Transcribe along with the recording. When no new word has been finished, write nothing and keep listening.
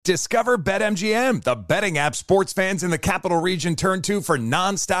Discover BetMGM, the betting app sports fans in the capital region turn to for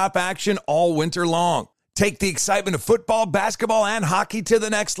nonstop action all winter long. Take the excitement of football, basketball, and hockey to the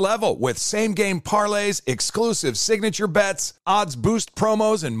next level with same-game parlays, exclusive signature bets, odds boost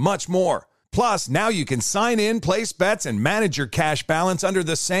promos, and much more. Plus, now you can sign in, place bets, and manage your cash balance under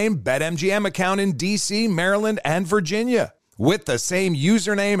the same BetMGM account in D.C., Maryland, and Virginia. With the same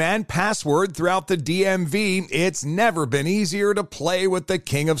username and password throughout the DMV, it's never been easier to play with the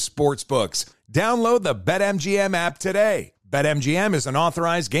king of sportsbooks. Download the BetMGM app today. BetMGM is an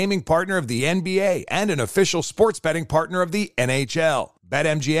authorized gaming partner of the NBA and an official sports betting partner of the NHL.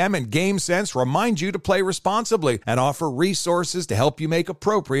 BetMGM and GameSense remind you to play responsibly and offer resources to help you make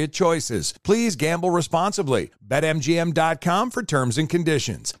appropriate choices. Please gamble responsibly. BetMGM.com for terms and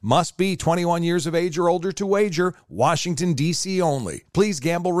conditions. Must be 21 years of age or older to wager. Washington, D.C. only. Please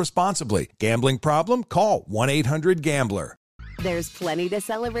gamble responsibly. Gambling problem? Call 1-800-GAMBLER. There's plenty to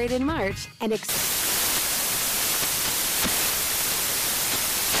celebrate in March and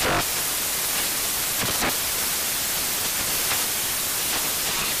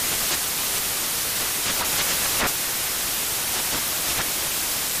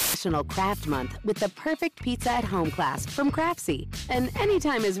National Craft Month with the perfect pizza at home class from Craftsy. And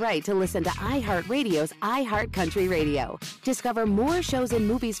anytime is right to listen to iHeartRadio's iHeartCountry Radio. Discover more shows and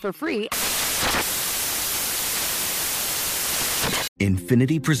movies for free.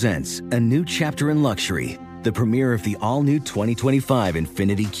 Infinity presents a new chapter in luxury, the premiere of the all-new 2025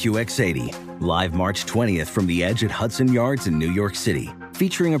 Infinity QX80, live March 20th from the Edge at Hudson Yards in New York City,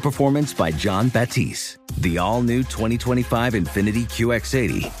 featuring a performance by John Batiste. The all-new 2025 Infinity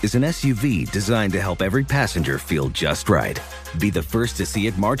QX80 is an SUV designed to help every passenger feel just right. Be the first to see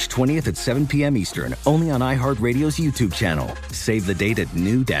it March 20th at 7 p.m. Eastern, only on iHeartRadio's YouTube channel. Save the date at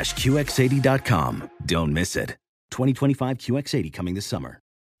new-QX80.com. Don't miss it. 2025 QX80 coming this summer.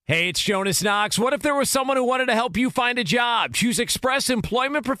 Hey, it's Jonas Knox. What if there was someone who wanted to help you find a job? Choose Express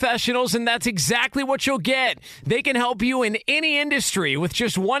Employment Professionals, and that's exactly what you'll get. They can help you in any industry. With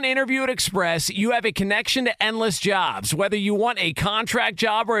just one interview at Express, you have a connection to endless jobs. Whether you want a contract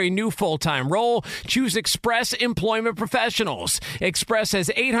job or a new full-time role, choose Express Employment Professionals. Express has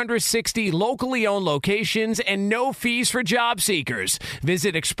 860 locally owned locations and no fees for job seekers.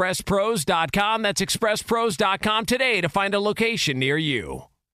 Visit expresspros.com. That's expresspros.com today to find a location near you.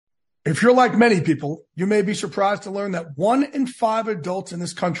 If you're like many people, you may be surprised to learn that 1 in 5 adults in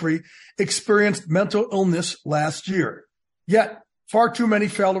this country experienced mental illness last year. Yet, far too many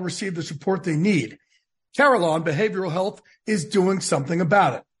fail to receive the support they need. Carillon Behavioral Health is doing something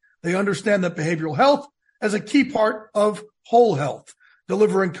about it. They understand that behavioral health is a key part of whole health,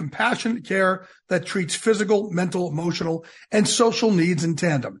 delivering compassionate care that treats physical, mental, emotional, and social needs in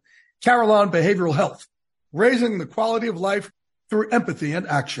tandem. Carillon Behavioral Health, raising the quality of life through empathy and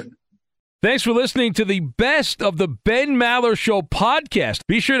action. Thanks for listening to the Best of the Ben Maller Show podcast.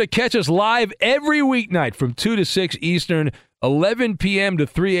 Be sure to catch us live every weeknight from 2 to 6 Eastern, 11 p.m. to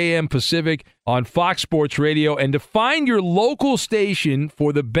 3 a.m. Pacific on Fox Sports Radio. And to find your local station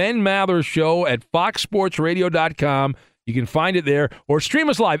for the Ben Maller Show at foxsportsradio.com, you can find it there, or stream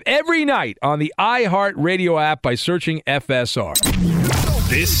us live every night on the iHeartRadio app by searching FSR.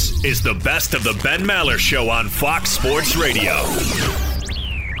 This is the Best of the Ben Maller Show on Fox Sports Radio.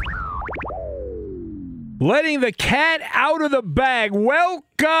 Letting the cat out of the bag.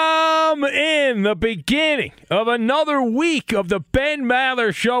 Welcome in the beginning of another week of the Ben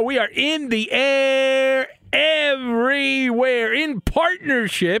Maller Show. We are in the air everywhere in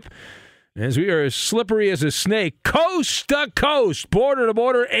partnership, as we are as slippery as a snake, coast to coast, border to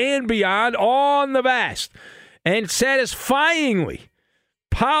border, and beyond on the vast and satisfyingly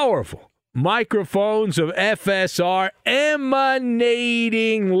powerful microphones of FSR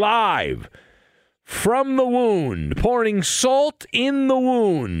emanating live from the wound, pouring salt in the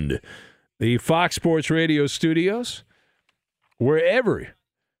wound. The Fox Sports Radio studios, wherever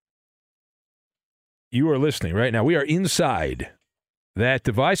you are listening right now, we are inside that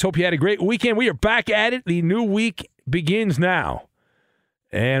device. Hope you had a great weekend. We are back at it. The new week begins now.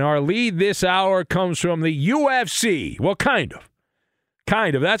 And our lead this hour comes from the UFC. Well, kind of.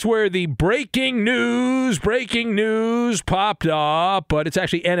 That's where the breaking news popped up, but it's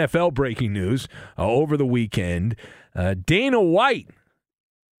actually NFL breaking news over the weekend. Dana White,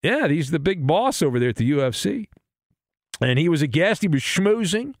 yeah, he's the big boss over there at the UFC. And he was a guest. He was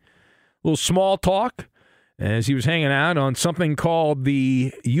schmoozing, a little small talk, as he was hanging out on something called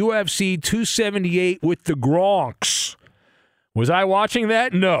the UFC 278 with the Gronks. Was I watching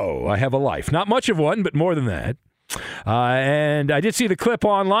that? No, I have a life. Not much of one, but more than that. And I did see the clip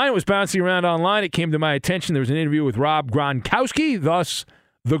online. It was bouncing around online. It came to my attention. There was an interview with Rob Gronkowski, thus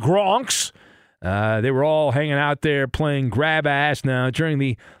the Gronks. They were all hanging out there playing grab ass. Now, during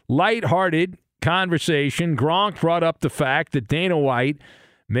the lighthearted conversation, Gronk brought up the fact that Dana White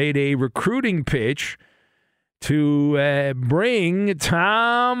made a recruiting pitch to bring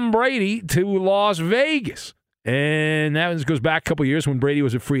Tom Brady to Las Vegas. And that goes back a couple years when Brady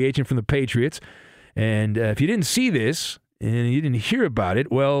was a free agent from the Patriots. And if you didn't see this and you didn't hear about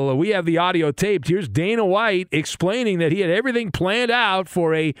it, well, we have the audio taped. Here's Dana White explaining that he had everything planned out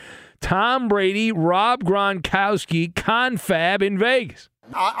for a Tom Brady, Rob Gronkowski confab in Vegas.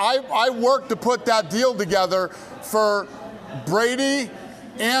 I worked to put that deal together for Brady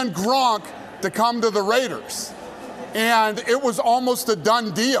and Gronk to come to the Raiders. And it was almost a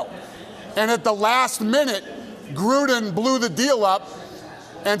done deal. And at the last minute, Gruden blew the deal up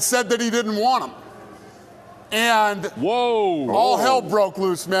and said that he didn't want him. And all hell broke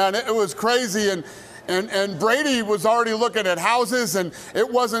loose, man. It was crazy. And Brady was already looking at houses, and it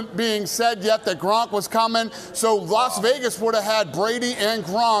wasn't being said yet that Gronk was coming. So Las Vegas would have had Brady and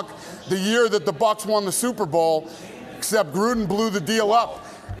Gronk the year that the Bucs won the Super Bowl, except Gruden blew the deal up.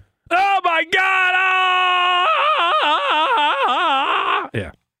 Oh, my God! Ah!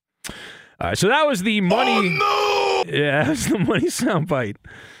 Yeah. All right, so that was the money. Oh, no! Yeah, that was the money soundbite.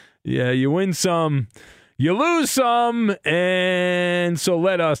 Yeah, you win some, you lose some, and so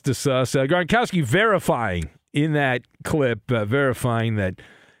let us discuss. Gronkowski verifying in that clip, verifying that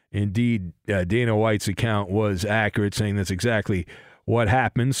indeed Dana White's account was accurate, saying that's exactly what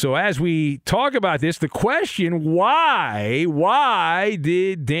happened. So as we talk about this, the question, why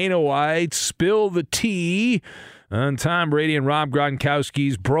did Dana White spill the tea on Tom Brady and Rob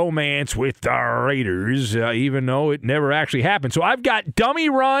Gronkowski's bromance with the Raiders, even though it never actually happened? So I've got dummy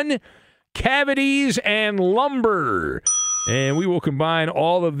run, cavities, and lumber. And we will combine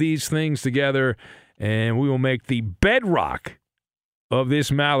all of these things together, and we will make the bedrock of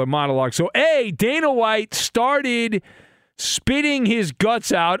this Maller monologue. So, A, Dana White started spitting his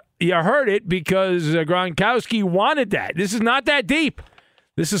guts out. You heard it because Gronkowski wanted that. This is not that deep.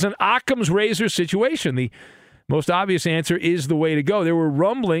 This is an Occam's razor situation. The most obvious answer is the way to go. There were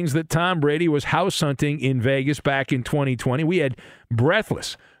rumblings that Tom Brady was house hunting in Vegas back in 2020. We had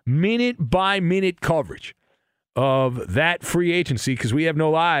breathless, minute-by-minute coverage of that free agency because we have no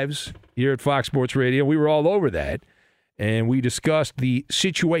lives here at Fox Sports Radio. We were all over that, and we discussed the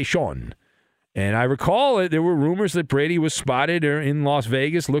situation. And I recall it, there were rumors that Brady was spotted in Las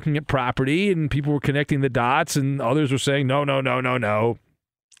Vegas looking at property, and people were connecting the dots, and others were saying, no,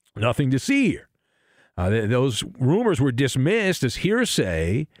 nothing to see here. Those rumors were dismissed as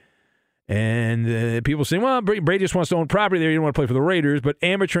hearsay, and people saying, well, Brady just wants to own property there. He didn't want to play for the Raiders, but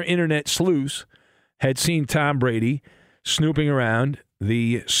amateur internet sleuths had seen Tom Brady snooping around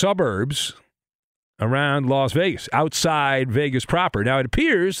the suburbs around Las Vegas, outside Vegas proper. Now, it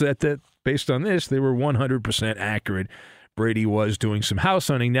appears that based on this, they were 100% accurate. Brady was doing some house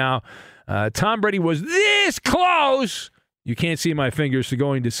hunting. Now, Tom Brady was this close. You can't see my fingers to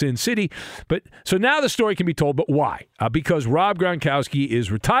going to Sin City. But so now the story can be told, but why? Because Rob Gronkowski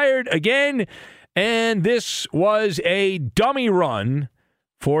is retired again, and this was a dummy run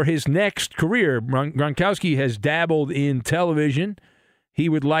for his next career. Gronkowski has dabbled in television. He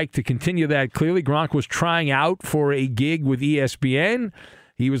would like to continue that. Clearly, Gronk was trying out for a gig with ESPN.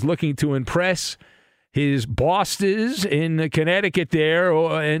 He was looking to impress his bosses in Connecticut there,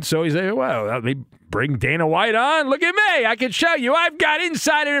 and so he said, well, let me bring Dana White on. Look at me. I can show you. I've got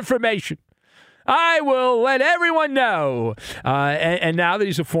insider information. I will let everyone know. And now that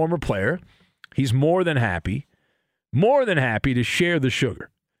he's a former player, he's more than happy to share the sugar.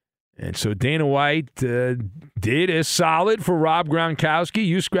 And so Dana White did a solid for Rob Gronkowski.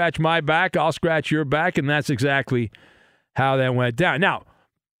 You scratch my back, I'll scratch your back, and that's exactly how that went down. Now,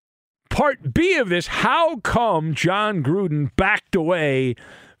 part B of this, how come John Gruden backed away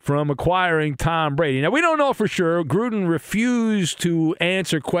from acquiring Tom Brady? Now, we don't know for sure. Gruden refused to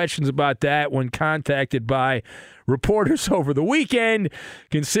answer questions about that when contacted by reporters over the weekend,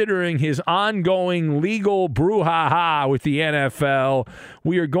 considering his ongoing legal brouhaha with the NFL.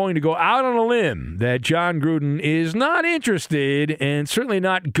 We are going to go out on a limb that John Gruden is not interested and certainly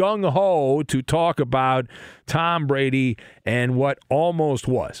not gung-ho to talk about Tom Brady and what almost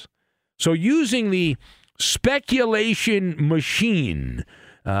was. So using the speculation machine,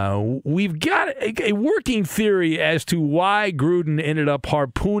 we've got a working theory as to why Gruden ended up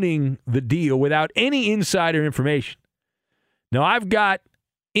harpooning the deal without any insider information. Now, I've got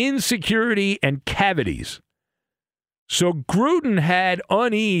insecurity and cavities. So Gruden had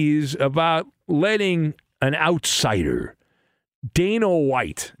unease about letting an outsider, Dana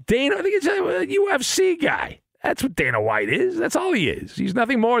White, I think it's a UFC guy, That's what Dana White is. That's all he is. He's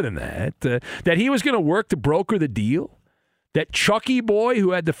nothing more than that. That he was going to work to broker the deal. That Chucky boy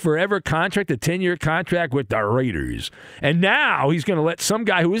who had the forever contract, the 10-year contract with the Raiders. And now he's going to let some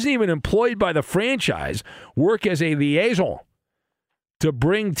guy who isn't even employed by the franchise work as a liaison to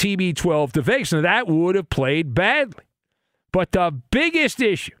bring TB12 to Vegas. Now, that would have played badly. But the biggest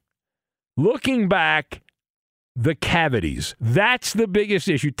issue, looking back, the cavities. That's the biggest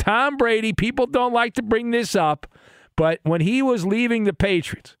issue. Tom Brady, people don't like to bring this up, but when he was leaving the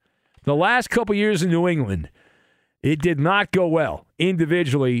Patriots, the last couple years in New England, it did not go well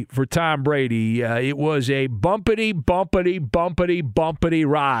individually for Tom Brady. It was a bumpity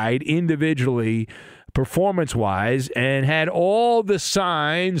ride individually, performance-wise, and had all the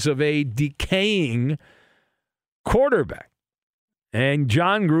signs of a decaying quarterback. And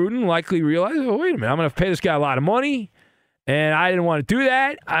John Gruden likely realized, oh, wait a minute, I'm going to pay this guy a lot of money, and I didn't want to do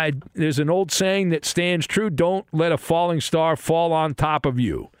that. There's an old saying that stands true, don't let a falling star fall on top of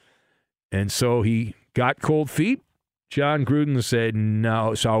you. And so he got cold feet. John Gruden said,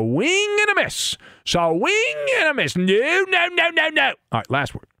 no, swing and a miss. Swing and a miss. No. All right,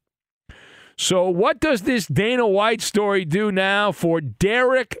 last word. So what does this Dana White story do now for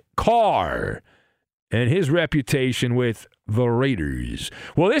Derek Carr and his reputation with the Raiders?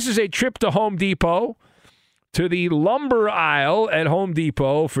 Well, this is a trip to Home Depot, to the lumber aisle at Home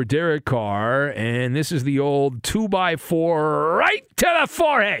Depot for Derek Carr, and this is the old 2x4 right to the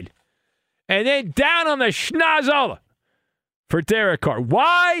forehead, and then down on the schnozola for Derek Carr.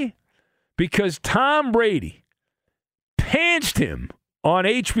 Why? Because Tom Brady pantsed him on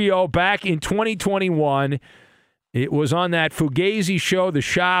HBO back in 2021. It was on that Fugazi show, The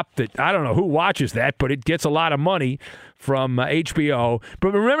Shop, that I don't know who watches that, but it gets a lot of money from HBO.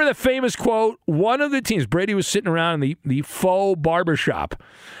 But remember the famous quote, one of the teams, Brady was sitting around in the faux barbershop.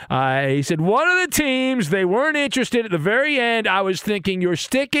 He said, one of the teams, they weren't interested. At the very end, I was thinking, you're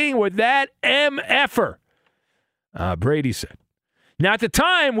sticking with that MFer. Brady said. Now, at the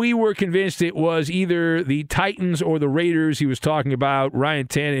time, we were convinced it was either the Titans or the Raiders he was talking about, Ryan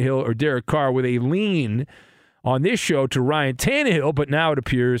Tannehill or Derek Carr, with a lean on this show to Ryan Tannehill, but now it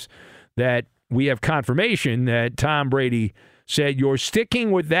appears that we have confirmation that Tom Brady said, you're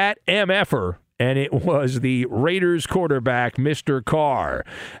sticking with that MFer, and it was the Raiders quarterback, Mr. Carr.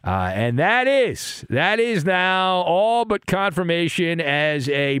 And that is now all but confirmation as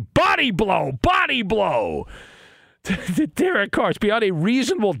a body blow to Derek Carr. It's beyond a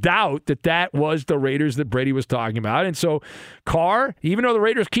reasonable doubt that was the Raiders that Brady was talking about. And so Carr, even though the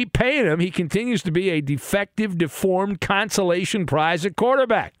Raiders keep paying him, he continues to be a defective, deformed consolation prize at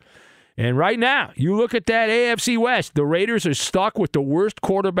quarterback. And right now, you look at that AFC West, the Raiders are stuck with the worst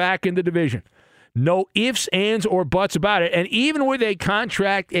quarterback in the division. No ifs, ands, or buts about it. And even with a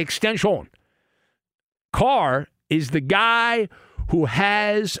contract extension, Carr is the guy who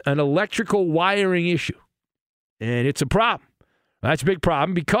has an electrical wiring issue. And it's a problem. That's a big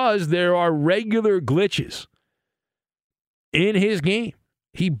problem because there are regular glitches in his game.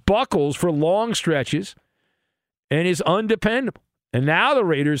 He buckles for long stretches and is undependable. And now the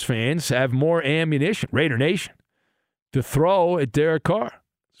Raiders fans have more ammunition, Raider Nation, to throw at Derek Carr.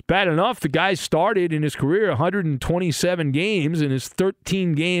 It's bad enough the guy started in his career 127 games and his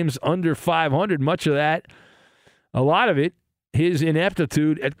 13 games under 500. Much of that, a lot of it, his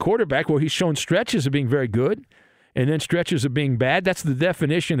ineptitude at quarterback, where he's shown stretches of being very good and then stretches of being bad. That's the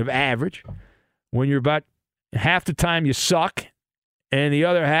definition of average. When you're about half the time you suck and the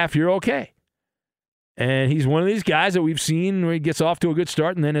other half you're okay. And he's one of these guys that we've seen where he gets off to a good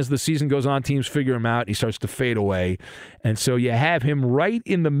start, and then as the season goes on, teams figure him out, and he starts to fade away. And so you have him right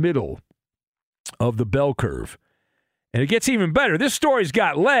in the middle of the bell curve. And it gets even better. This story's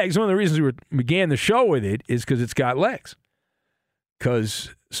got legs. One of the reasons we began the show with it is because it's got legs.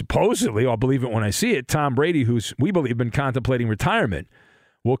 Because supposedly, I'll believe it when I see it, Tom Brady, who's, we believe, been contemplating retirement,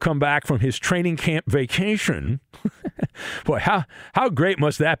 will come back from his training camp vacation. Boy, how great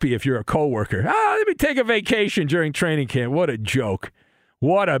must that be if you're a coworker? Let me take a vacation during training camp. What a joke.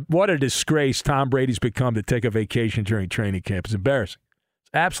 What a disgrace Tom Brady's become to take a vacation during training camp. It's embarrassing.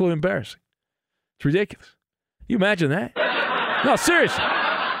 It's absolutely embarrassing. It's ridiculous. You imagine that? No, seriously.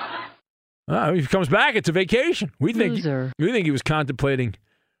 If he comes back, it's a vacation. We think he was contemplating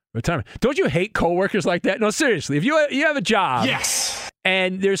retirement. Don't you hate coworkers like that? No, seriously. If you have a job, yes,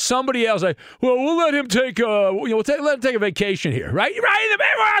 and there's somebody else like, well, we'll let him take let him take a vacation here, right? Right?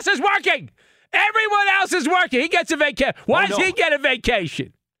 Everyone else is working. Everyone else is working. He gets a vacation. Why does he get a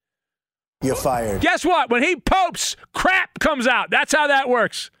vacation? You're fired. Guess what? When he popes, crap comes out. That's how that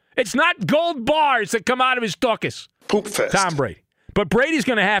works. It's not gold bars that come out of his tuchus. Poop fest. Tom Brady. But Brady's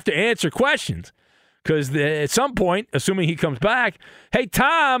going to have to answer questions Because at some point, assuming he comes back, hey,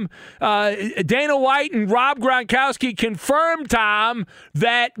 Tom, Dana White and Rob Gronkowski confirmed, Tom,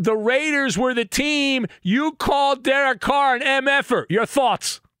 that the Raiders were the team you called Derek Carr an MFer. Your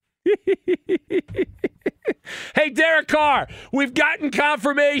thoughts? Hey, Derek Carr, we've gotten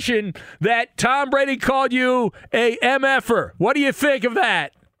confirmation that Tom Brady called you a MFer. What do you think of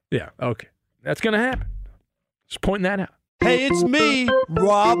that? Yeah, okay. That's going to happen. Just pointing that out. Hey, it's me,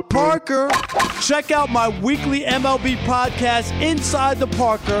 Rob Parker. Check out my weekly MLB podcast, Inside the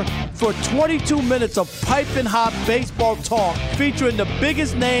Parker, for 22 minutes of piping hot baseball talk featuring the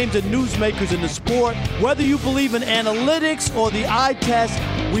biggest names and newsmakers in the sport. Whether you believe in analytics or the eye test,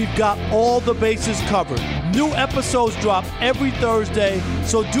 we've got all the bases covered. New episodes drop every Thursday,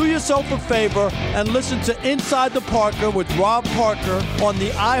 so do yourself a favor and listen to Inside the Parker with Rob Parker on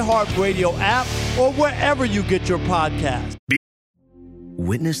the iHeartRadio app or wherever you get your podcasts.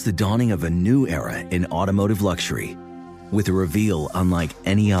 Witness the dawning of a new era in automotive luxury with a reveal unlike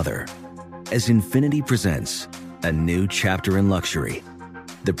any other as Infiniti presents a new chapter in luxury,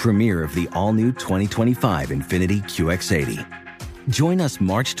 the premiere of the all-new 2025 Infiniti QX80. Join us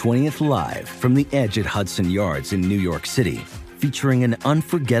March 20th live from the Edge at Hudson Yards in New York City, featuring an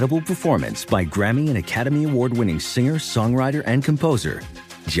unforgettable performance by Grammy and Academy Award-winning singer, songwriter, and composer,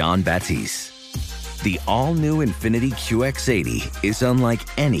 Jon Batiste. The all-new Infiniti QX80 is unlike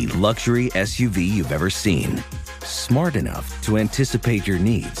any luxury SUV you've ever seen. Smart enough to anticipate your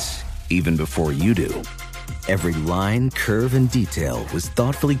needs, even before you do. Every line, curve, and detail was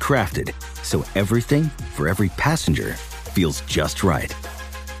thoughtfully crafted, so everything for every passenger feels just right.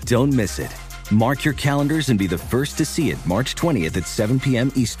 Don't miss it. Mark your calendars and be the first to see it March 20th at 7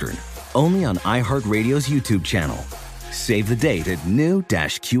 p.m. Eastern, only on iHeartRadio's YouTube channel. Save the date at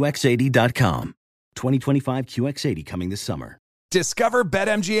new-QX80.com. 2025 QX80 coming this summer. Discover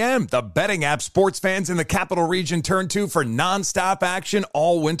BetMGM, the betting app sports fans in the capital region turn to for nonstop action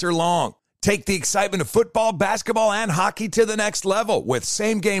all winter long. Take the excitement of football, basketball, and hockey to the next level with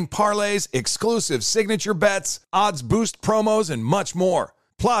same-game parlays, exclusive signature bets, odds boost promos, and much more.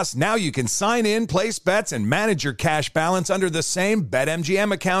 Plus, now you can sign in, place bets, and manage your cash balance under the same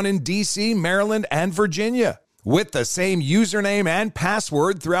BetMGM account in D.C., Maryland, and Virginia. With the same username and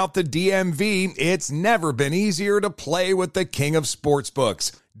password throughout the DMV, it's never been easier to play with the king of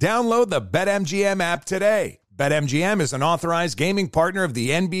sportsbooks. Download the BetMGM app today. BetMGM is an authorized gaming partner of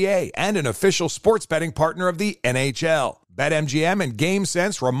the NBA and an official sports betting partner of the NHL. BetMGM and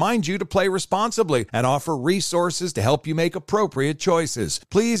GameSense remind you to play responsibly and offer resources to help you make appropriate choices.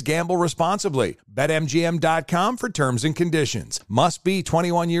 Please gamble responsibly. BetMGM.com for terms and conditions. Must be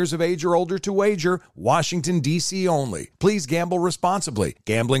 21 years of age or older to wager. Washington, D.C. only. Please gamble responsibly.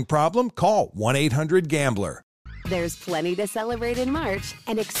 Gambling problem? Call 1-800-GAMBLER. There's plenty to celebrate in March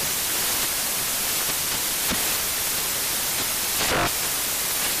and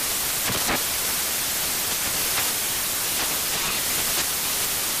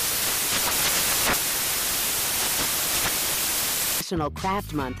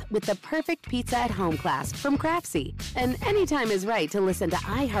Craft Month with the perfect pizza at home class from Craftsy. And anytime is right to listen to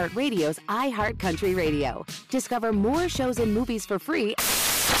iHeartRadio's iHeart Country Radio. Discover more shows and movies for free.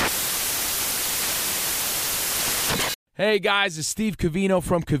 Hey guys, it's Steve Covino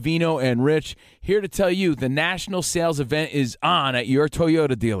from Covino and Rich, here to tell you the national sales event is on at your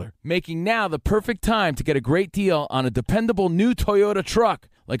Toyota dealer, making now the perfect time to get a great deal on a dependable new Toyota truck,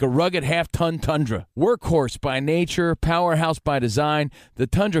 like a rugged half-ton Tundra. Workhorse by nature, powerhouse by design, the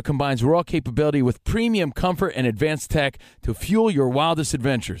Tundra combines raw capability with premium comfort and advanced tech to fuel your wildest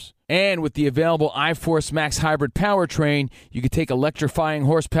adventures. And with the available iForce Max hybrid powertrain, you can take electrifying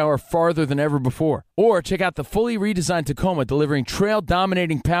horsepower farther than ever before. Or check out the fully redesigned Tacoma, delivering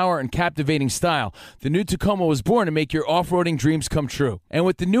trail-dominating power and captivating style. The new Tacoma was born to make your off-roading dreams come true. And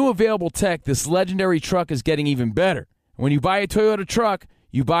with the new available tech, this legendary truck is getting even better. When you buy a Toyota truck,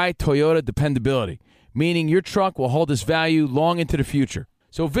 you buy Toyota dependability, meaning your truck will hold its value long into the future.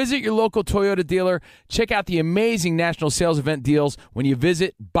 So visit your local Toyota dealer. Check out the amazing national sales event deals when you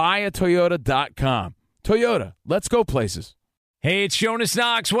visit buyatoyota.com. Toyota, let's go places. Hey, it's Jonas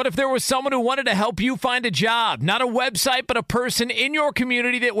Knox. What if there was someone who wanted to help you find a job? Not a website, but a person in your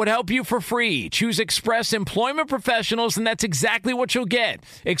community that would help you for free. Choose Express Employment Professionals, and that's exactly what you'll get.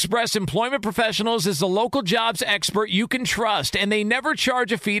 Express Employment Professionals is the local jobs expert you can trust, and they never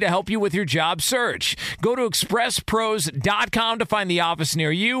charge a fee to help you with your job search. Go to expresspros.com to find the office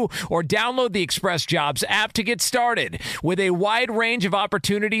near you, or download the Express Jobs app to get started. With a wide range of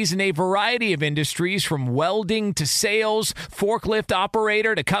opportunities in a variety of industries, from welding to sales, forklift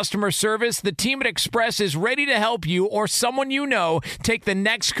operator to customer service, the team at Express is ready to help you or someone you know take the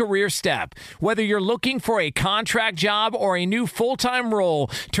next career step. Whether you're looking for a contract job or a new full-time role,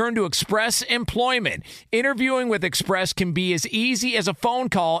 turn to Express Employment. Interviewing with Express can be as easy as a phone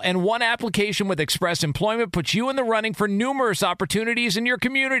call, and one application with Express Employment puts you in the running for numerous opportunities in your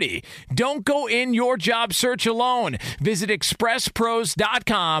community. Don't go in your job search alone. Visit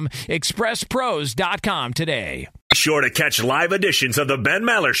expresspros.com, expresspros.com today. Be sure to catch live editions of the Ben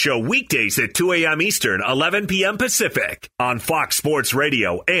Maller Show weekdays at 2 a.m. Eastern, 11 p.m. Pacific on Fox Sports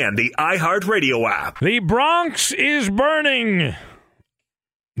Radio and the iHeartRadio app. The Bronx is burning.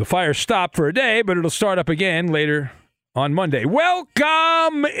 The fire stopped for a day, but it'll start up again later on Monday.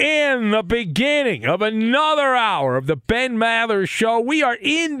 Welcome in the beginning of another hour of the Ben Maller Show. We are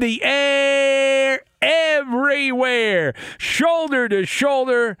in the air everywhere, shoulder to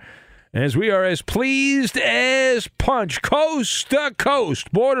shoulder, as we are as pleased as punch, coast to coast,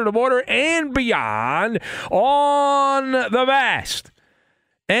 border to border, and beyond on the vast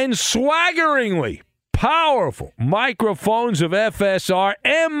and swaggeringly powerful microphones of FSR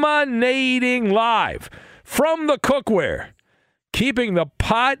emanating live from the cookware, keeping the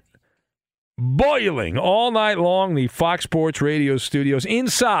pot boiling all night long, the Fox Sports Radio studios,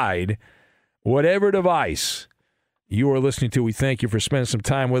 inside whatever device you are listening to. We thank you for spending some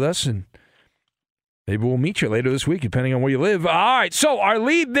time with us, and maybe we'll meet you later this week, depending on where you live. All right, so our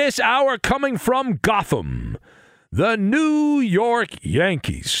lead this hour coming from Gotham. The New York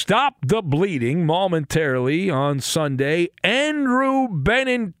Yankees stopped the bleeding momentarily on Sunday. Andrew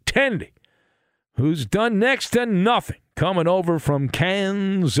Benintendi, who's done next to nothing, coming over from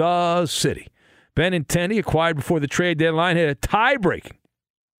Kansas City. Benintendi, acquired before the trade deadline, hit a tie-breaking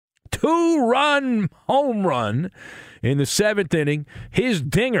 2-run home run in the 7th inning. His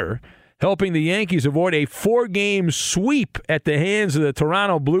dinger helping the Yankees avoid a 4-game sweep at the hands of the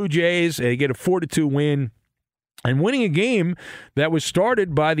Toronto Blue Jays. They get a 4-2 win, and winning a game that was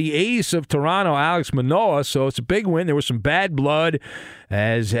started by the ace of Toronto, Alex Manoah. So it's a big win. There was some bad blood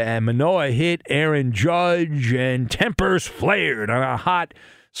as Manoah hit Aaron Judge, and tempers flared on a hot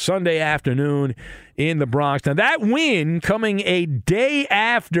Sunday afternoon in the Bronx. Now, that win coming a day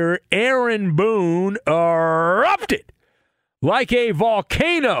after Aaron Boone erupted like a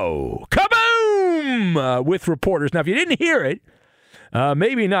volcano. Kaboom! With reporters. Now, if you didn't hear it,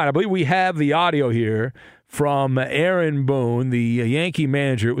 maybe not. I believe we have the audio here from Aaron Boone, the Yankee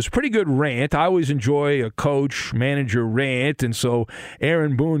manager. It was a pretty good rant. I always enjoy a coach-manager rant, and so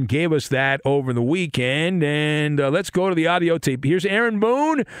Aaron Boone gave us that over the weekend. And let's go to the audio tape. Here's Aaron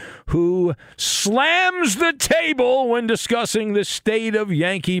Boone, who slams the table when discussing the state of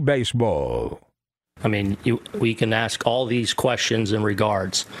Yankee baseball. I mean, we can ask all these questions in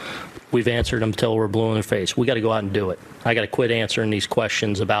regards. We've answered them until we're blue in the face. We got to go out and do it. I got to quit answering these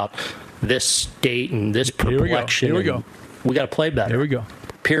questions about this state and this perplexion. Here we go. We got to play better. Here we go.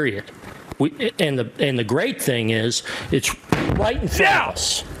 Period. And the great thing is, it's right in front of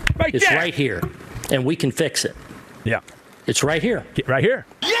us. It's right here, and we can fix it. Yeah. It's right here. Right here.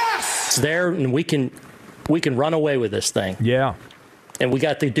 Yes. It's there, and we can run away with this thing. Yeah. And we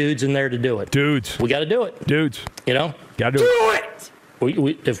got the dudes in there to do it. Dudes. We got to do it. Dudes. You know? Got to do it.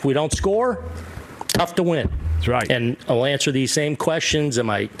 If we don't score, tough to win. That's right. And I'll answer these same questions. Am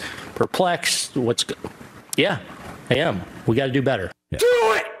I perplexed? Yeah, I am. We got to do better. Yeah. Do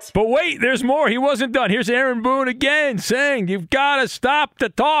it! But wait, there's more. He wasn't done. Here's Aaron Boone again saying, you've got to stop the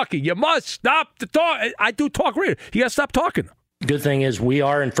talking. You must stop the talk. I do talk radio. You got to stop talking. Good thing is we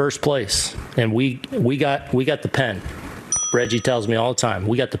are in first place, and we got the pen. Reggie tells me all the time,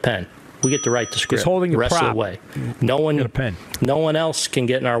 we got the pen. We get to write the script. He's holding the rest prop. of the way. No one else can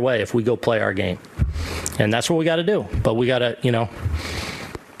get in our way if we go play our game. And that's what we got to do. But we got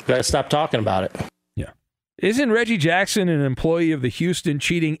to stop talking about it. Yeah. Isn't Reggie Jackson an employee of the Houston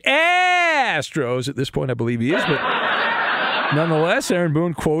cheating Astros? At this point, I believe he is. But nonetheless, Aaron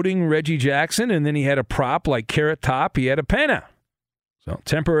Boone quoting Reggie Jackson, and then he had a prop like Carrot Top. He had a pen out. So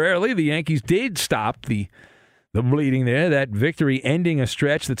temporarily, the Yankees did stop the bleeding there. That victory ending a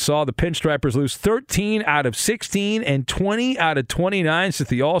stretch that saw the Pinstripers lose 13 out of 16 and 20 out of 29 since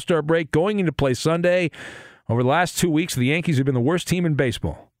the All-Star break going into play Sunday. Over the last 2 weeks, the Yankees have been the worst team in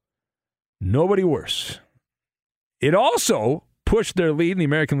baseball. Nobody worse. It also pushed their lead in the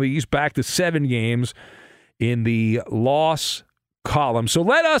American League East back to 7 games in the loss column. So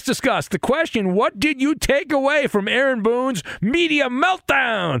let us discuss the question, what did you take away from Aaron Boone's media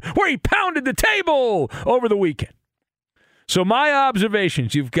meltdown where he pounded the table over the weekend? So my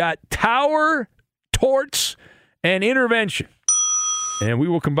observations, you've got tower, torts, and intervention. And we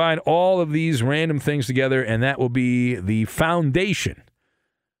will combine all of these random things together, and that will be the foundation,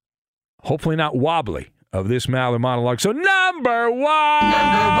 hopefully not wobbly, of this Maller monologue. So number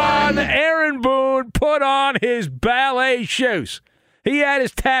one, Aaron Boone put on his ballet shoes. He had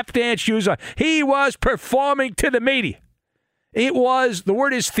his tap dance shoes on. He was performing to the media. The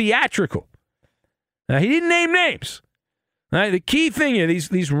word is theatrical. Now, he didn't name names. Now, the key thing is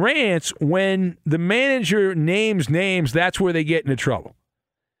these rants, when the manager names names, that's where they get into trouble.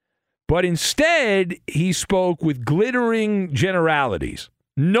 But instead, he spoke with glittering generalities.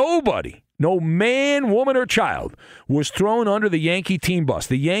 Nobody, no man, woman, or child, was thrown under the Yankee team bus.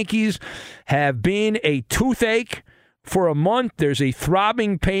 The Yankees have been a toothache for a month. There's a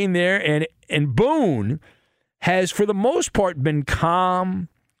throbbing pain there, and Boone has, for the most part, been calm,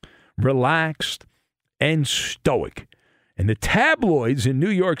 relaxed, and stoic. And the tabloids in New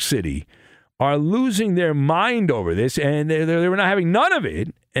York City are losing their mind over this, and they were not having none of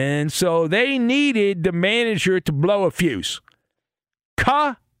it, and so they needed the manager to blow a fuse.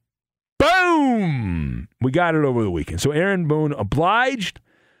 Boom! We got it over the weekend. So Aaron Boone obliged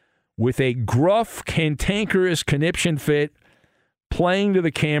with a gruff, cantankerous conniption fit, playing to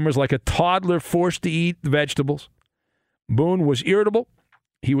the cameras like a toddler forced to eat vegetables. Boone was irritable.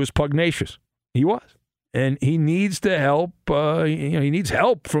 He was pugnacious. He was. And he needs to help. He needs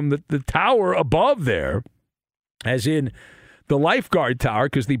help from the tower above there, as in the lifeguard tower,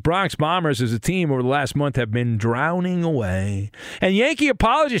 because the Bronx Bombers as a team over the last month have been drowning away. And Yankee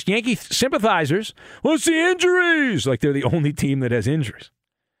apologists, Yankee sympathizers, well, it's the injuries. Like they're the only team that has injuries.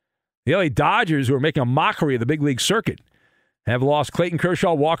 The LA Dodgers, who are making a mockery of the big league circuit, have lost Clayton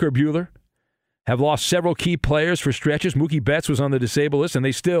Kershaw, Walker Buehler, have lost several key players for stretches. Mookie Betts was on the disabled list, and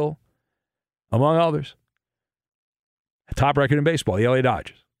they still, among others, top record in baseball, the LA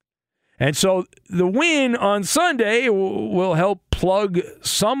Dodgers. And so the win on Sunday will help plug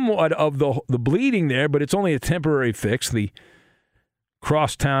somewhat of the bleeding there, but it's only a temporary fix. The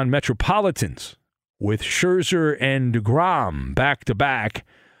crosstown Metropolitans with Scherzer and DeGrom back-to-back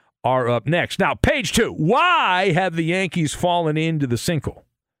are up next. Now, page 2. Why have the Yankees fallen into the sinkhole?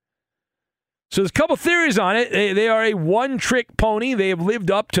 So there's a couple theories on it. They are a one-trick pony. They have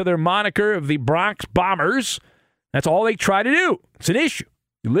lived up to their moniker of the Bronx Bombers. That's all they try to do. It's an issue.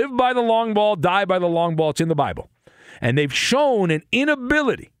 You live by the long ball, die by the long ball. It's in the Bible. And they've shown an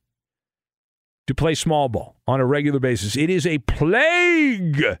inability to play small ball on a regular basis. It is a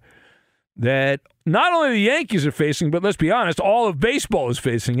plague that not only the Yankees are facing, but let's be honest, all of baseball is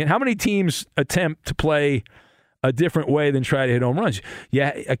facing it. How many teams attempt to play a different way than try to hit home runs?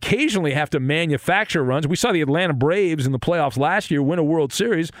 You occasionally have to manufacture runs. We saw the Atlanta Braves in the playoffs last year win a World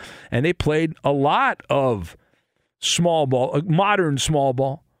Series, and they played a lot of small ball, modern small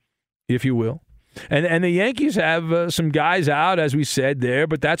ball, if you will. And the Yankees have some guys out, as we said there,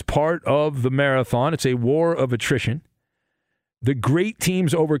 but that's part of the marathon. It's a war of attrition. The great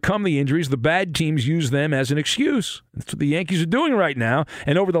teams overcome the injuries. The bad teams use them as an excuse. That's what the Yankees are doing right now.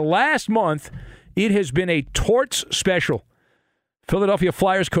 And over the last month, it has been a torts special. Philadelphia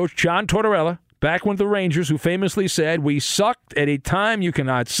Flyers coach John Tortorella, back with the Rangers, who famously said, "We sucked at a time you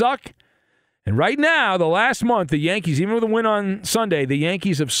cannot suck." And right now, the last month, the Yankees, even with a win on Sunday, the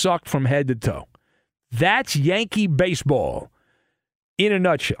Yankees have sucked from head to toe. That's Yankee baseball in a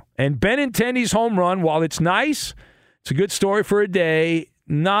nutshell. And Benintendi's home run, while it's nice, it's a good story for a day,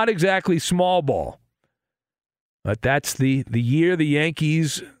 not exactly small ball. But that's the year the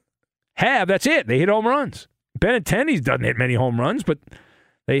Yankees have. That's it. They hit home runs. Benintendi's doesn't hit many home runs, but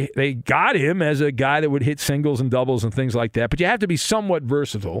they got him as a guy that would hit singles and doubles and things like that. But you have to be somewhat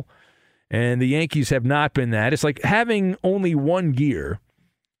versatile. And the Yankees have not been that. It's like having only one gear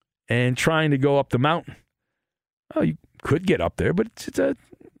and trying to go up the mountain. Oh, you could get up there, but it's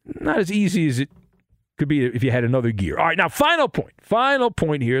not as easy as it could be if you had another gear. All right, now final point. Final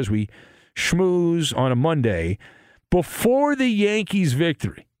point here as we schmooze on a Monday. Before the Yankees'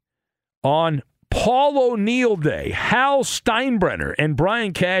 victory on Paul O'Neill Day, Hal Steinbrenner and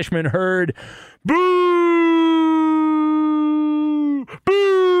Brian Cashman heard, "Boo!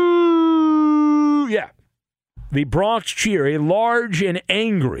 Boo!" Yeah. The Bronx cheer, a large and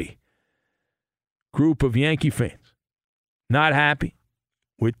angry group of Yankee fans. Not happy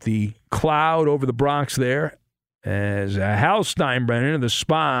with the cloud over the Bronx there as Hal Steinbrenner, the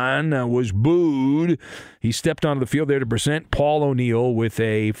Spawn, was booed. He stepped onto the field there to present Paul O'Neill with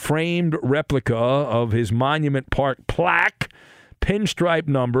a framed replica of his Monument Park plaque pinstripe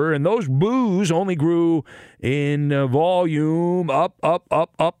number, and those boos only grew in volume up,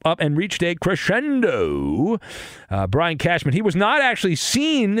 and reached a crescendo. Brian Cashman, he was not actually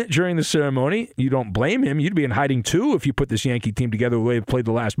seen during the ceremony. You don't blame him. You'd be in hiding too if you put this Yankee team together the way they played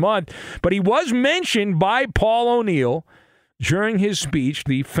the last month. But he was mentioned by Paul O'Neill during his speech.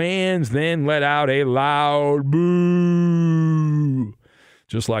 The fans then let out a loud boo,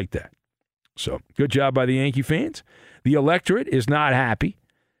 just like that. So, good job by the Yankee fans. The electorate is not happy,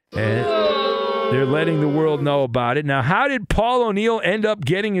 and they're letting the world know about it. Now, how did Paul O'Neill end up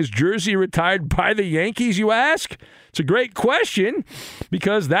getting his jersey retired by the Yankees, you ask? It's a great question,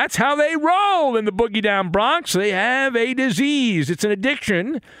 because that's how they roll in the Boogie Down Bronx. They have a disease. It's an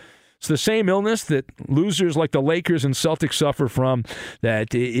addiction. It's the same illness that losers like the Lakers and Celtics suffer from,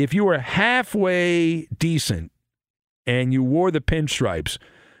 that if you were halfway decent and you wore the pinstripes,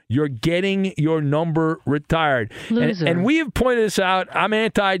 you're getting your number retired. And we have pointed this out. I'm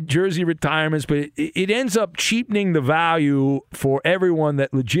anti-jersey retirements, but it ends up cheapening the value for everyone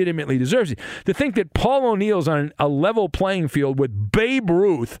that legitimately deserves it. To think that Paul O'Neill's on a level playing field with Babe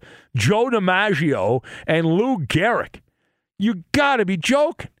Ruth, Joe DiMaggio, and Lou Gehrig. You got to be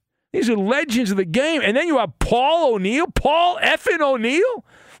joking. These are legends of the game. And then you have Paul O'Neill, Paul effing O'Neill.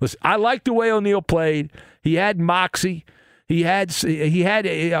 Listen, I like the way O'Neill played. He had moxie. He had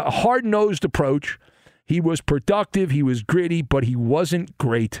a hard-nosed approach. He was productive. He was gritty, but he wasn't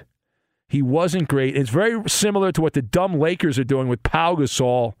great. He wasn't great. It's very similar to what the dumb Lakers are doing with Pau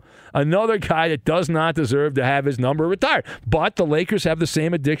Gasol, another guy that does not deserve to have his number retired. But the Lakers have the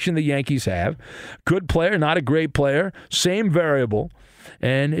same addiction the Yankees have. Good player, not a great player. Same variable.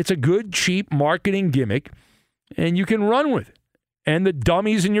 And it's a good, cheap marketing gimmick, and you can run with it. And the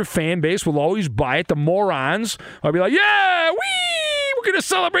dummies in your fan base will always buy it. The morons will be like, yeah, we're going to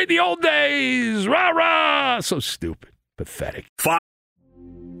celebrate the old days. Rah, rah. So stupid. Pathetic.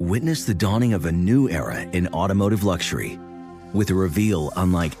 Witness the dawning of a new era in automotive luxury with a reveal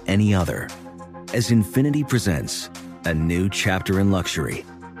unlike any other as Infiniti presents a new chapter in luxury,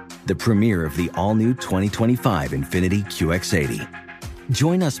 the premiere of the all-new 2025 Infiniti QX80.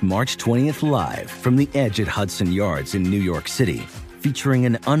 Join us March 20th live from the Edge at Hudson Yards in New York City, featuring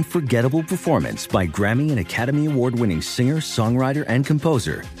an unforgettable performance by Grammy and Academy Award-winning singer, songwriter, and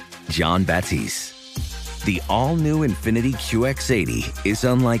composer, Jon Batiste. The all-new Infiniti QX80 is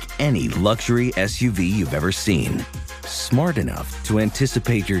unlike any luxury SUV you've ever seen. Smart enough to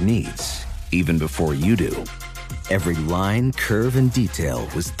anticipate your needs, even before you do. Every line, curve, and detail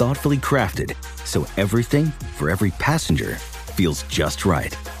was thoughtfully crafted, so everything for every passenger feels just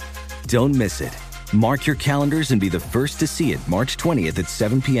right. Don't miss it. Mark your calendars and be the first to see it March 20th at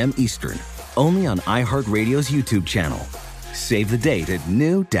 7 p.m. Eastern, only on iHeartRadio's YouTube channel. Save the date at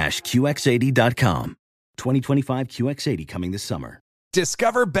new-QX80.com. 2025 QX80 coming this summer.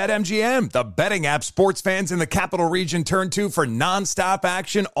 Discover BetMGM, the betting app sports fans in the capital region turn to for nonstop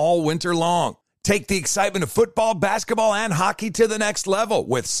action all winter long. Take the excitement of football, basketball, and hockey to the next level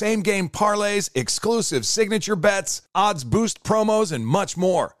with same-game parlays, exclusive signature bets, odds boost promos, and much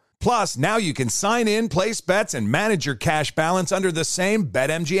more. Plus, now you can sign in, place bets, and manage your cash balance under the same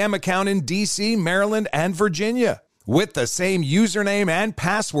BetMGM account in D.C., Maryland, and Virginia. With the same username and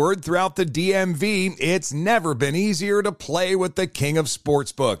password throughout the DMV, it's never been easier to play with the king of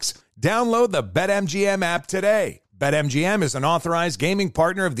sportsbooks. Download the BetMGM app today. BetMGM is an authorized gaming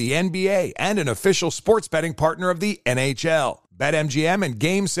partner of the NBA and an official sports betting partner of the NHL. BetMGM and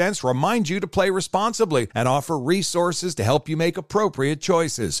GameSense remind you to play responsibly and offer resources to help you make appropriate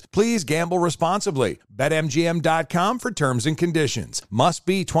choices. Please gamble responsibly. BetMGM.com for terms and conditions. Must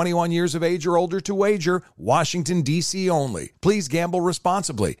be 21 years of age or older to wager. Washington, D.C. only. Please gamble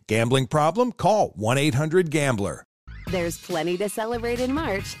responsibly. Gambling problem? Call 1-800-GAMBLER. There's plenty to celebrate in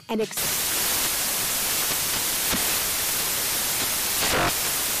March and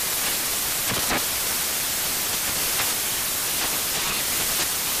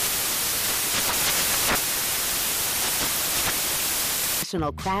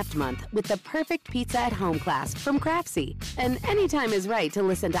National Craft Month with the perfect pizza at home class from Craftsy. And anytime is right to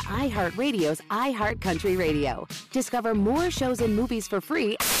listen to iHeartRadio's iHeart Country Radio. Discover more shows and movies for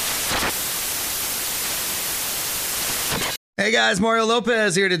free. Hey guys, Mario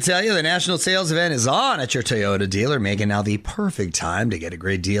Lopez here to tell you the national sales event is on at your Toyota dealer, making now the perfect time to get a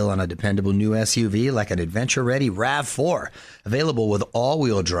great deal on a dependable new SUV like an adventure-ready RAV4. Available with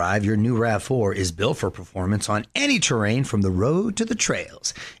all-wheel drive, your new RAV4 is built for performance on any terrain from the road to the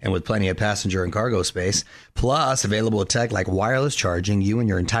trails. And with plenty of passenger and cargo space, plus available tech like wireless charging, you and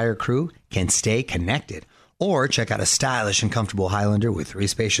your entire crew can stay connected. Or check out a stylish and comfortable Highlander with 3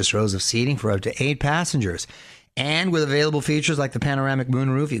 spacious rows of seating for up to 8 passengers. And with available features like the panoramic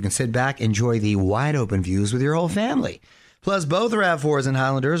moonroof, you can sit back, enjoy the wide-open views with your whole family. Plus, both RAV4s and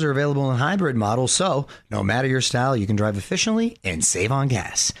Highlanders are available in hybrid models, so no matter your style, you can drive efficiently and save on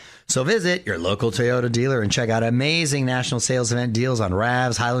gas. So visit your local Toyota dealer and check out amazing national sales event deals on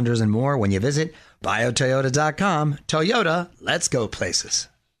RAVs, Highlanders, and more when you visit biotoyota.com. Toyota, let's go places.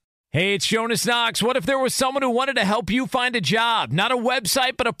 Hey, it's Jonas Knox. What if there was someone who wanted to help you find a job? Not a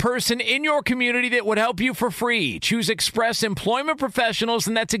website, but a person in your community that would help you for free. Choose Express Employment Professionals,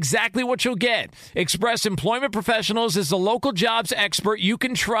 and that's exactly what you'll get. Express Employment Professionals is the local jobs expert you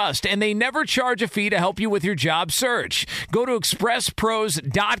can trust, and they never charge a fee to help you with your job search. Go to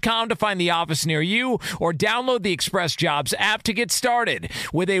expresspros.com to find the office near you, or download the Express Jobs app to get started.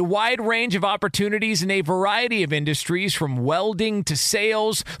 With a wide range of opportunities in a variety of industries, from welding to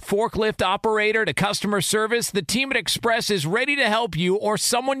sales, forklift operator to customer service, the team at Express is ready to help you or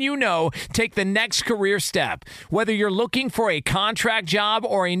someone you know take the next career step. Whether you're looking for a contract job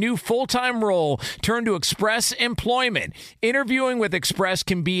or a new full-time role, turn to Express Employment. Interviewing with Express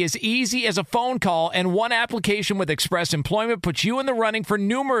can be as easy as a phone call, and one application with Express Employment puts you in the running for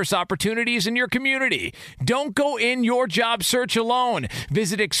numerous opportunities in your community. Don't go in your job search alone.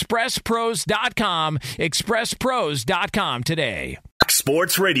 Visit expresspros.com, expresspros.com today.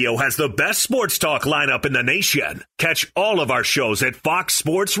 Sports Radio has the best sports talk lineup in the nation. Catch all of our shows at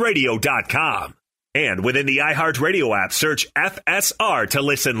foxsportsradio.com. And within the iHeartRadio app, search FSR to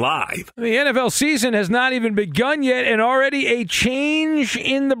listen live. The NFL season has not even begun yet, and already a change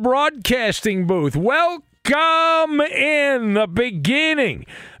in the broadcasting booth. Welcome in the beginning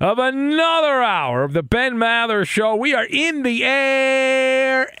of another hour of the Ben Maller Show. We are in the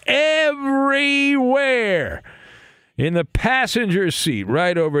air everywhere. In the passenger seat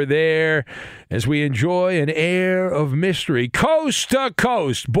right over there as we enjoy an air of mystery, coast to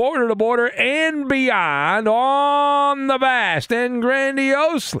coast, border to border, and beyond on the vast and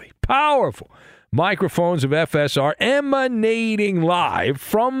grandiosely powerful microphones of FSR emanating live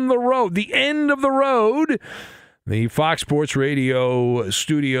from the road, the end of the road, the Fox Sports Radio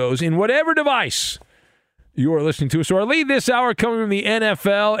studios, in whatever device you are listening to. So our lead this hour coming from the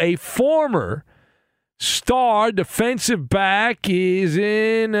NFL, a former star defensive back is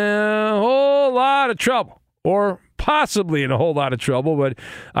in a whole lot of trouble, or possibly in a whole lot of trouble, but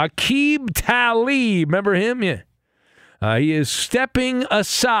Aqib Talib, remember him? Yeah. He is stepping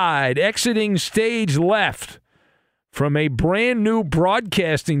aside, exiting stage left from a brand new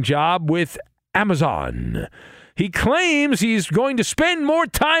broadcasting job with Amazon. He claims he's going to spend more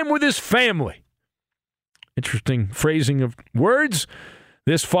time with his family. Interesting phrasing of words.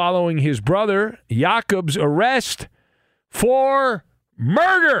 This following his brother Yaqub's arrest for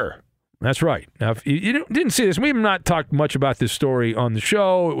murder. That's right. Now, if you didn't see this, we have not talked much about this story on the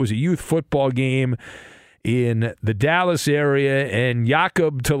show. It was a youth football game in the Dallas area, and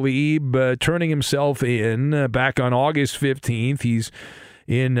Aqib Talib turning himself in back on August 15th. He's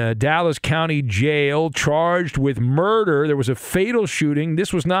in Dallas County Jail, charged with murder. There was a fatal shooting.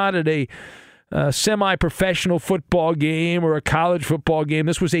 This was not at a semi-professional football game or a college football game.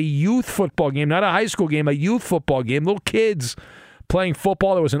 This was a youth football game, not a high school game, a youth football game. Little kids playing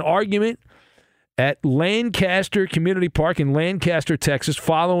football. There was an argument at Lancaster Community Park in Lancaster, Texas,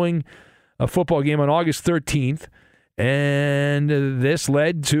 following a football game on August 13th. And this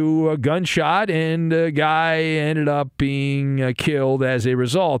led to a gunshot, and a guy ended up being killed as a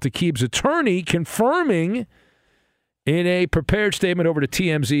result. Aqib's attorney confirming in a prepared statement over to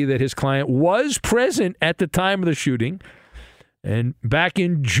TMZ that his client was present at the time of the shooting. And back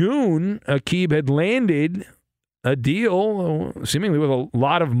in June, Aqib had landed a deal, seemingly with a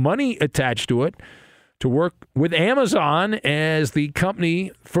lot of money attached to it, to work with Amazon as the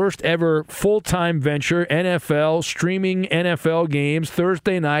company first ever full-time venture, NFL, streaming NFL games,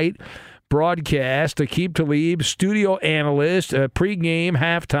 Thursday night broadcast. Aqib Talib, studio analyst, pregame,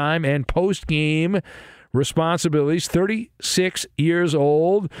 halftime, and postgame responsibilities, 36 years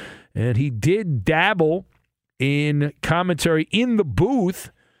old, and he did dabble in commentary in the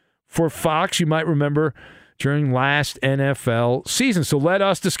booth for Fox, you might remember, during last NFL season. So let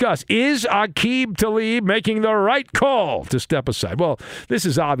us discuss, is Aqib Talib making the right call to step aside? Well, this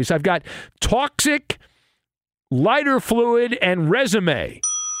is obvious. I've got toxic, lighter fluid, and resume,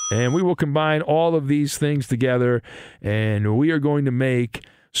 and we will combine all of these things together, and we are going to make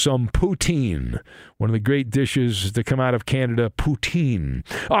some poutine, one of the great dishes to come out of Canada, poutine.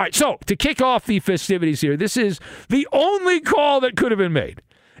 All right, so to kick off the festivities here, this is the only call that could have been made.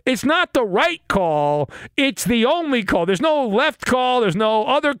 It's not the right call. It's the only call. There's no left call. There's no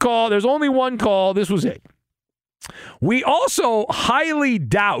other call. There's only one call. This was it. We also highly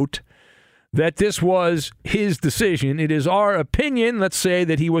doubt that this was his decision. It is our opinion, let's say,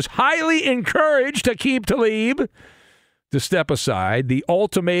 that he was highly encouraged to Aqib Talib to step aside. The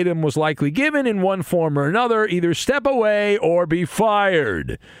ultimatum was likely given in one form or another, either step away or be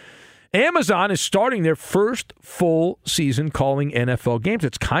fired. Amazon is starting their first full season calling NFL games.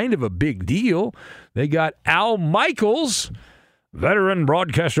 It's kind of a big deal. They got Al Michaels, veteran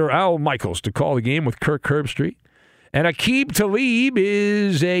broadcaster Al Michaels, to call the game with Kirk Herbstreit. And Aqib Talib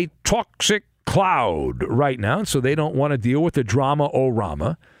is a toxic cloud right now, so they don't want to deal with the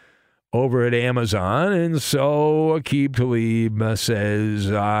drama-o-rama over at Amazon. And so Aqib Talib says,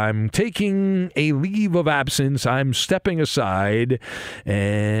 I'm taking a leave of absence. I'm stepping aside.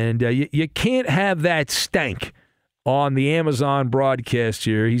 And you can't have that stank on the Amazon broadcast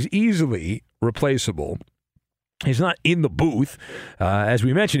here. He's easily replaceable. He's not in the booth. As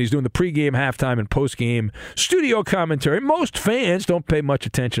we mentioned, he's doing the pregame, halftime, and postgame studio commentary. Most fans don't pay much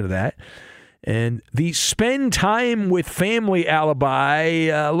attention to that. And the spend time with family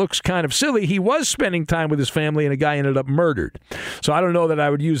alibi looks kind of silly. He was spending time with his family, and a guy ended up murdered. So I don't know that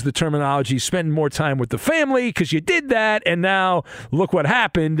I would use the terminology spend more time with the family, because you did that, and now look what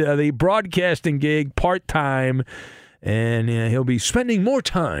happened. The broadcasting gig, part-time, and he'll be spending more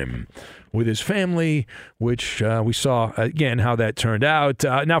time with his family, which we saw, again, how that turned out.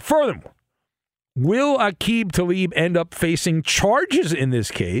 Now, furthermore, will Aqib Talib end up facing charges in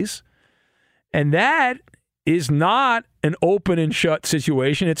this case? And that is not an open and shut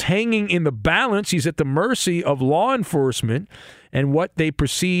situation. It's hanging in the balance. He's at the mercy of law enforcement and what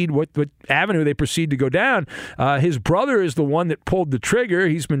avenue they proceed to go down. His brother is the one that pulled the trigger.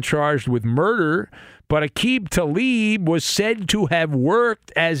 He's been charged with murder. But Aqib Talib was said to have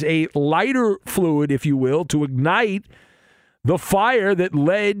worked as a lighter fluid, if you will, to ignite the fire that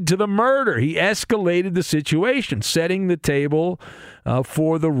led to the murder. He escalated the situation, setting the table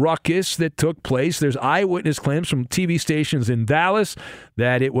for the ruckus that took place. There's eyewitness claims from TV stations in Dallas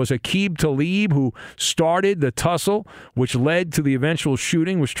that it was Aqib Talib who started the tussle, which led to the eventual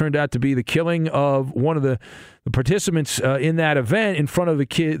shooting, which turned out to be the killing of one of the participants in that event in front of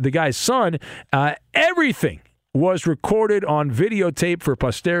the guy's son. Everything was recorded on videotape for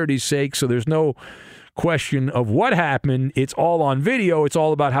posterity's sake, so there's no question of what happened. It's all on video. It's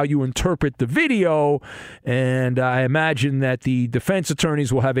all about how you interpret the video, and I imagine that the defense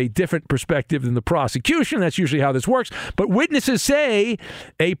attorneys will have a different perspective than the prosecution. That's usually how this works. But witnesses say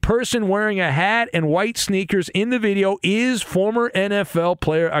a person wearing a hat and white sneakers in the video is former NFL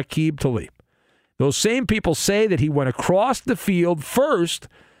player Aqib Talib. Those same people say that he went across the field first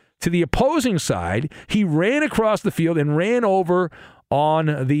to the opposing side. He ran across the field and ran over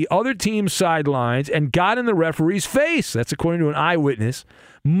on the other team's sidelines and got in the referee's face. That's according to an eyewitness.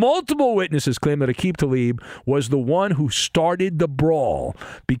 Multiple witnesses claim that Aqib Talib was the one who started the brawl.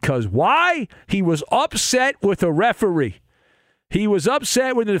 Because why? He was upset with a referee. He was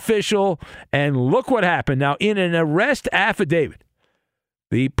upset with an official, and look what happened. Now, in an arrest affidavit,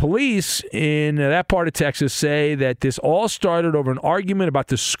 the police in that part of Texas say that this all started over an argument about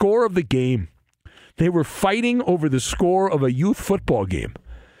the score of the game. They were fighting over the score of a youth football game,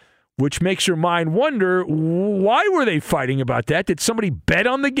 which makes your mind wonder, why were they fighting about that? Did somebody bet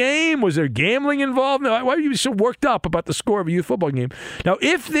on the game? Was there gambling involved? Why were you so worked up about the score of a youth football game? Now,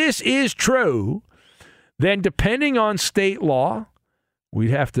 if this is true, then depending on state law,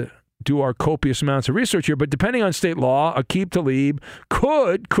 we'd have to do our copious amounts of research here, but depending on state law, Aqib Talib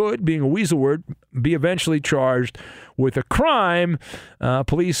could, being a weasel word, be eventually charged with a crime.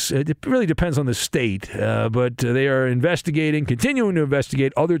 Police, it really depends on the state, but they are continuing to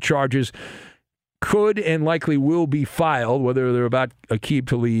investigate. Other charges could and likely will be filed, whether they're about Aqib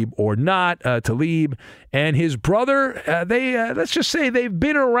Talib or not. Talib and his brother, let's just say they've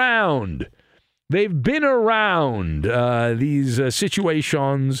been around. They've been around these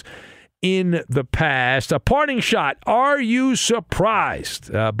situations in the past. A parting shot. Are you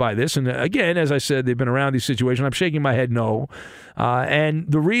surprised by this? And again, as I said, they've been around these situations. I'm shaking my head no. And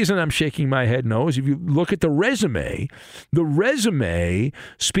the reason I'm shaking my head no is if you look at the resume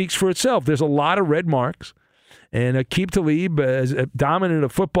speaks for itself. There's a lot of red marks. And Aqib Talib, as dominant a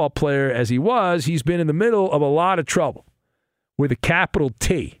football player as he was, he's been in the middle of a lot of trouble with a capital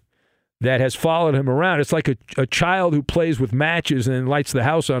T that has followed him around. It's like a child who plays with matches and lights the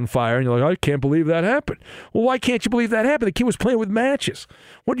house on fire, and you're like, I can't believe that happened. Well, why can't you believe that happened? The kid was playing with matches.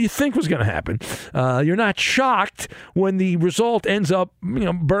 What do you think was going to happen? You're not shocked when the result ends up,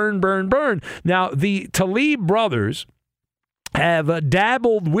 burn, burn, burn. Now, the Talib brothers have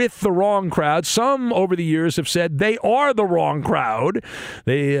dabbled with the wrong crowd. Some over the years have said they are the wrong crowd.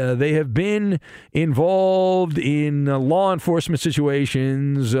 They have been involved in law enforcement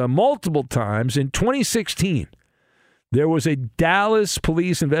situations multiple times. In 2016, there was a Dallas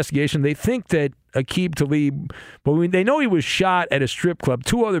police investigation. They think that Aqib Talib, but they know he was shot at a strip club.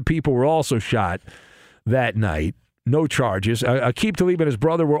 2 other people were also shot that night. No charges. Aqib Talib and his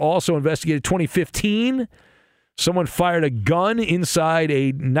brother were also investigated. 2015, someone fired a gun inside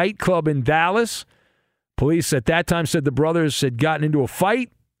a nightclub in Dallas. Police at that time said the brothers had gotten into a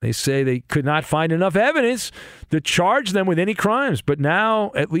fight. They say they could not find enough evidence to charge them with any crimes. But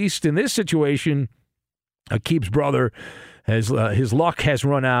now, at least in this situation, Aqib's brother, his luck has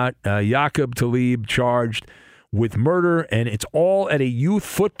run out. Yaqub Talib charged with murder, and it's all at a youth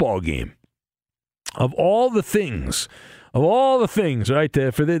football game. Of all the things, right,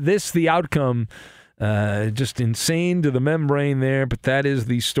 for the outcome, just insane to the membrane there, but that is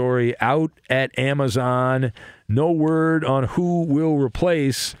the story out at Amazon. No word on who will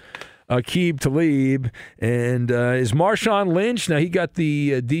replace Aqib Talib. And is Marshawn Lynch, now he got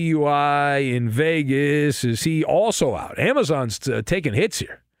the DUI in Vegas, is he also out? Amazon's taking hits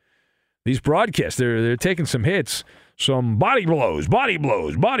here. These broadcasts, they're taking some hits. Some body blows.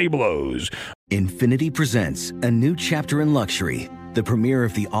 Infiniti presents a new chapter in luxury, the premiere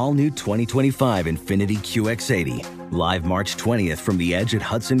of the all-new 2025 Infiniti QX80, live March 20th from the Edge at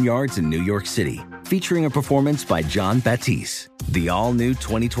Hudson Yards in New York City, featuring a performance by John Batiste. The all-new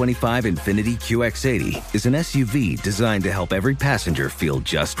 2025 Infiniti QX80 is an SUV designed to help every passenger feel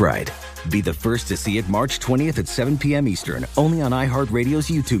just right. Be the first to see it March 20th at 7 p.m. Eastern, only on iHeartRadio's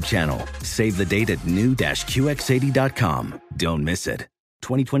YouTube channel. Save the date at new-QX80.com. Don't miss it.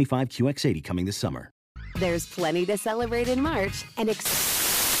 2025 QX80 coming this summer. There's plenty to celebrate in March and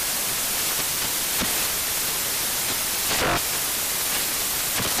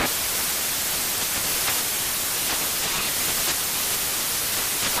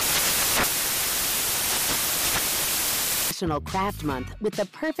National Craft Month with the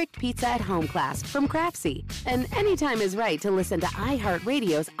perfect pizza at home class from Craftsy. And anytime is right to listen to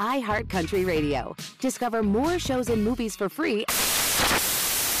iHeartRadio's iHeart Country Radio. Discover more shows and movies for free.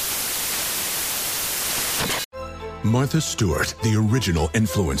 Martha Stewart, the original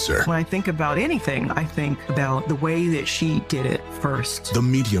influencer. When I think about anything, I think about the way that she did it first. The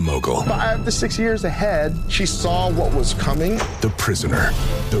media mogul. 5 to 6 years ahead, she saw what was coming. The prisoner.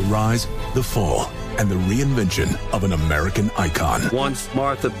 The rise, the fall, and the reinvention of an American icon. Once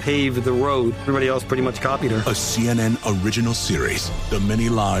Martha paved the road, everybody else pretty much copied her. A CNN original series, The Many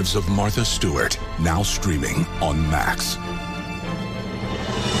Lives of Martha Stewart, now streaming on Max.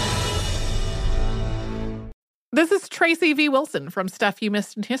 This is Tracy V. Wilson from Stuff You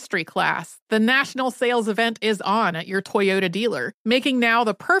Missed in History class. The national sales event is on at your Toyota dealer, making now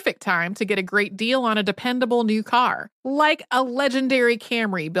the perfect time to get a great deal on a dependable new car. Like a legendary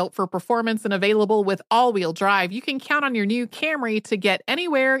Camry built for performance and available with all-wheel drive, you can count on your new Camry to get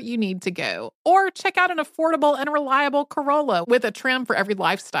anywhere you need to go. Or check out an affordable and reliable Corolla with a trim for every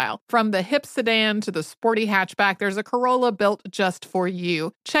lifestyle. From the hip sedan to the sporty hatchback, there's a Corolla built just for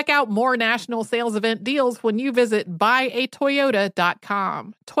you. Check out more national sales event deals when you visit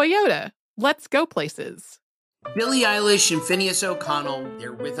buyatoyota.com. Toyota, let's go places. Billie Eilish and Phineas O'Connell,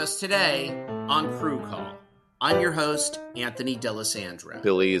 they're with us today on Crew Call. I'm your host, Anthony D'Alessandro.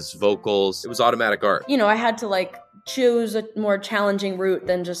 Billie's vocals, it was automatic art. You know, I had to choose a more challenging route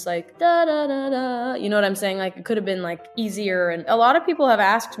than just da da da da. You know what I'm saying? It could have been easier. And a lot of people have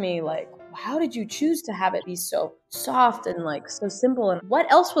asked me how did you choose to have it be so soft and so simple? And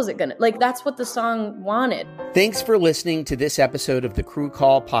what else was it gonna that's what the song wanted. Thanks for listening to this episode of the Crew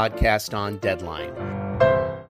Call podcast on Deadline.